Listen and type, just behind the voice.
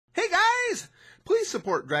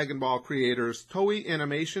support Dragon Ball creators Toei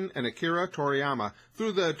Animation and Akira Toriyama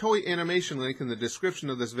through the Toei Animation link in the description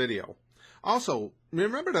of this video. Also,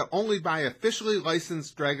 remember to only buy officially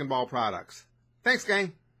licensed Dragon Ball products. Thanks,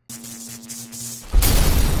 gang!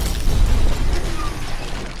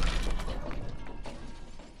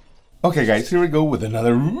 Okay guys, here we go with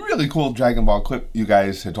another really cool Dragon Ball clip you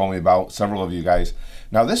guys had told me about, several of you guys.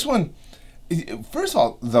 Now this one, first of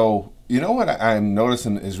all though, you know what I'm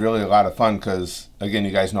noticing is really a lot of fun because, again,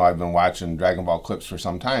 you guys know I've been watching Dragon Ball clips for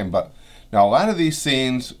some time, but now a lot of these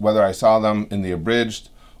scenes, whether I saw them in the abridged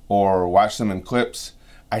or watched them in clips,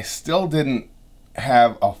 I still didn't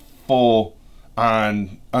have a full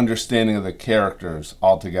on understanding of the characters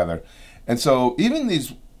altogether. And so even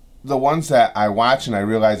the ones that I watch and I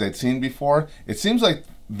realize I'd seen before, it seems like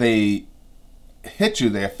they hit you,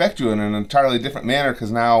 they affect you in an entirely different manner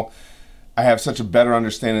because now I have such a better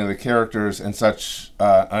understanding of the characters and such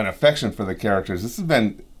an affection for the characters. This has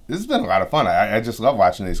been a lot of fun. I just love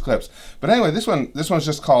watching these clips. But anyway, this one's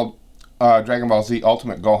just called Dragon Ball Z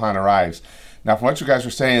Ultimate Gohan Arrives. Now, from what you guys were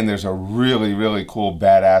saying, there's a really, really cool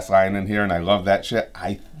badass line in here, and I love that shit.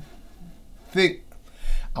 I think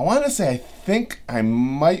I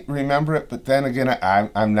might remember it, but then again,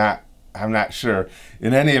 I'm not sure.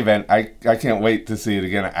 In any event, I can't wait to see it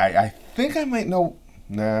again. I think I might know.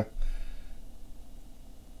 Nah.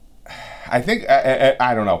 I think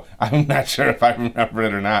I don't know. I'm not sure if I remember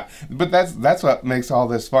it or not. But that's what makes all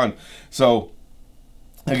this fun. So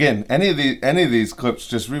again, any of these clips,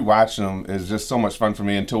 just rewatching them is just so much fun for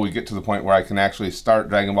me until we get to the point where I can actually start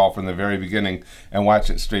Dragon Ball from the very beginning and watch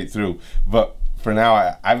it straight through. But for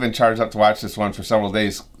now, I've been charged up to watch this one for several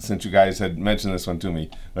days since you guys had mentioned this one to me.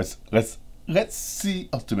 Let's see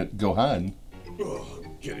Ultimate Gohan. Oh,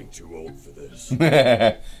 I'm getting too old for this.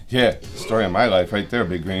 Yeah, story of my life right there,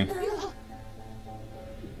 Big Green.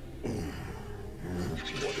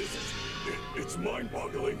 What is it? It's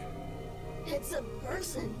mind-boggling. It's a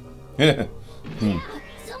person. Yeah. Yeah,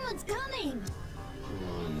 someone's coming.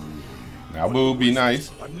 Now, Boo, be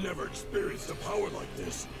nice. I've never experienced a power like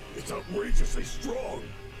this. It's outrageously strong.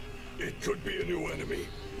 It could be a new enemy.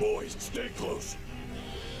 Boys, stay close.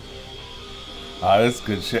 Oh, that's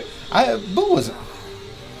good shit. Boo was,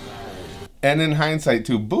 and in hindsight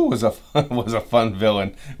too, Boo was a fun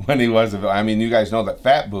villain when he was a villain. I mean, you guys know that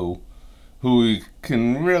Fat Boo, who we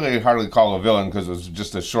can really hardly call a villain because it was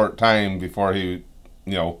just a short time before he,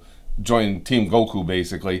 joined Team Goku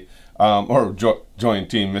basically, or joined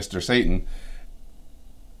Team Mr. Satan.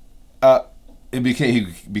 He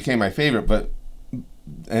became my favorite, but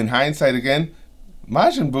in hindsight again,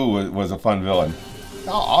 Majin Buu was a fun villain.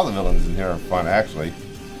 All the villains in here are fun, actually.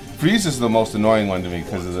 Frieza is the most annoying one to me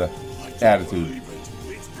because of the attitude.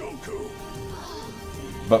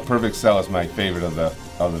 But Perfect Cell is my favorite of the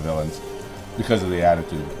villains because of the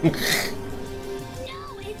attitude. No,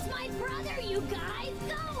 it's my brother, you guys.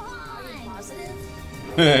 Gohan. Positive?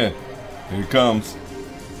 Here he comes.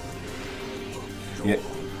 Yeah.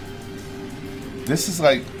 This is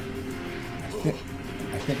like,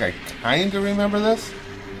 I think I kind of remember this.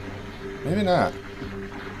 Maybe not.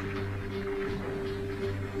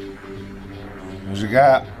 What you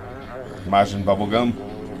got? Majin Bubblegum.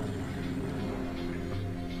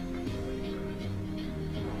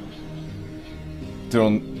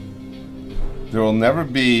 There will never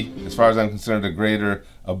be, as far as I'm concerned, a greater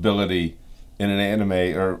ability in an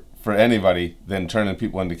anime or for anybody than turning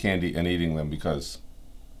people into candy and eating them, because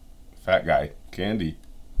fat guy, candy.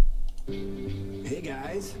 Hey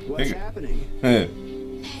guys, what's happening?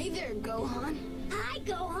 Hey there, Gohan. Hi,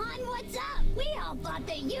 Gohan, what's up? We all thought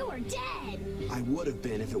that you were dead. I would have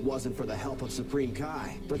been if it wasn't for the help of Supreme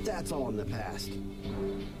Kai, but that's all in the past.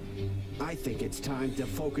 I think it's time to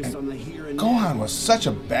focus on the here and Gohan was such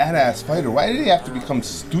a badass fighter. Why did he have to become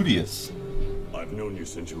studious? I've known you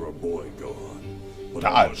since you were a boy, Gohan. But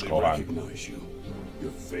Dodge, I Gohan. recognize you.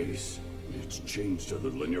 Your face, it's changed a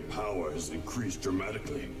little and your power has increased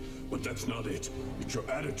dramatically. But that's not it. It's your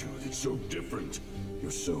attitude. It's so different.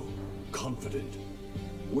 You're so confident.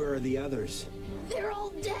 Where are the others? They're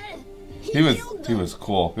all dead. He was cool.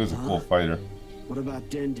 He was a cool fighter. What about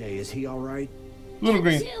Dende? Is he all right? Little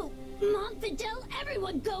Green. Too. Mom, Fidel,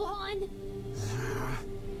 everyone, Gohan.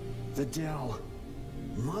 Fidel.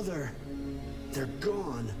 Mother. They're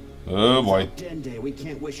gone. Oh boy. Dende, we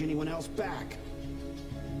can't wish anyone else back.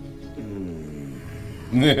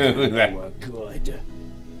 Look at that. They were good.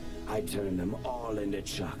 I turned them all into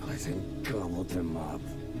chocolate and gobbled them up.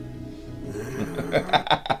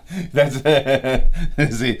 That's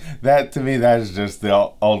see, that to me, that's just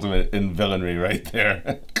the ultimate in villainry right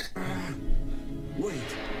there. Wait,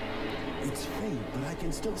 it's faint, but I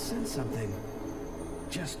can still sense something.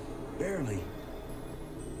 Just barely.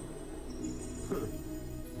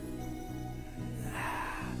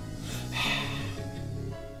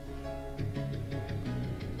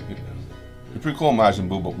 You're pretty cool, Majin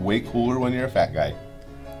Buu, but way cooler when you're a fat guy.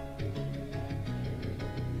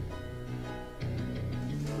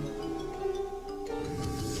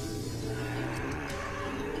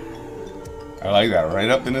 I like that, right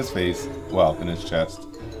up in his face. Well, in his chest.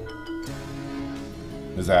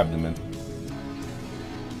 His abdomen.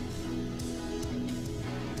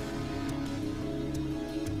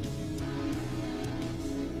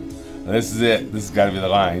 This is it. This has got to be the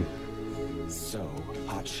line. So,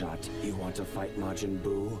 Hotshot, you want to fight Majin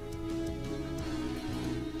Buu?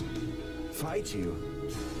 Fight you?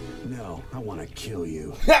 No, I want to kill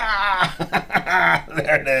you. There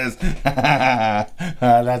it is.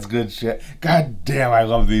 That's good shit. God damn, I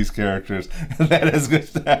love these characters. That is good.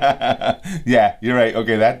 Yeah, you're right.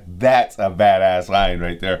 Okay, that's a badass line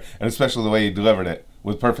right there, and especially the way he delivered it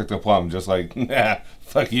with perfect aplomb, just like,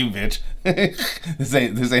 fuck you, bitch. This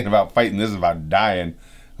ain't about fighting. This is about dying.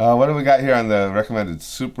 What do we got here on the recommended?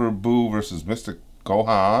 Super Buu versus Mr.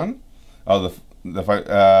 Gohan. Oh, the fight.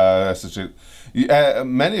 That's the shit.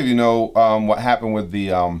 Many of you know what happened with the.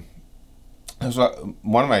 One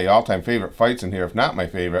of my all-time favorite fights in here, if not my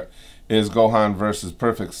favorite, is Gohan versus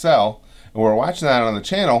Perfect Cell, and we're watching that on the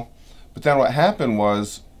channel. But then what happened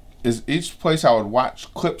is each place I would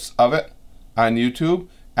watch clips of it on YouTube.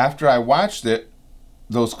 After I watched it,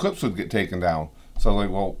 those clips would get taken down. So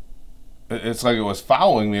like, well, it's like it was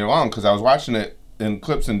following me along because I was watching it in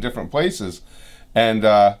clips in different places,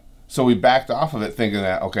 and so we backed off of it thinking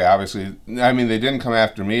that, okay, obviously, I mean, they didn't come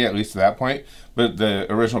after me, at least to that point, but the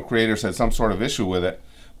original creators had some sort of issue with it.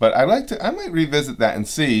 But I might revisit that and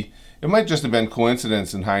see. It might just have been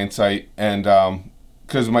coincidence in hindsight, and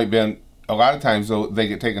because it might be a lot of times though they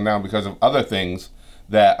get taken down because of other things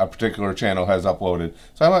that a particular channel has uploaded.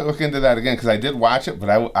 So I might look into that again, because I did watch it, but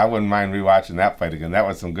I wouldn't mind rewatching that fight again. That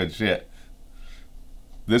was some good shit.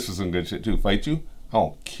 This was some good shit too. Fight you?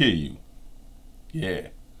 I'll kill you. Yeah.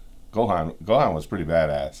 Gohan was pretty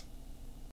badass.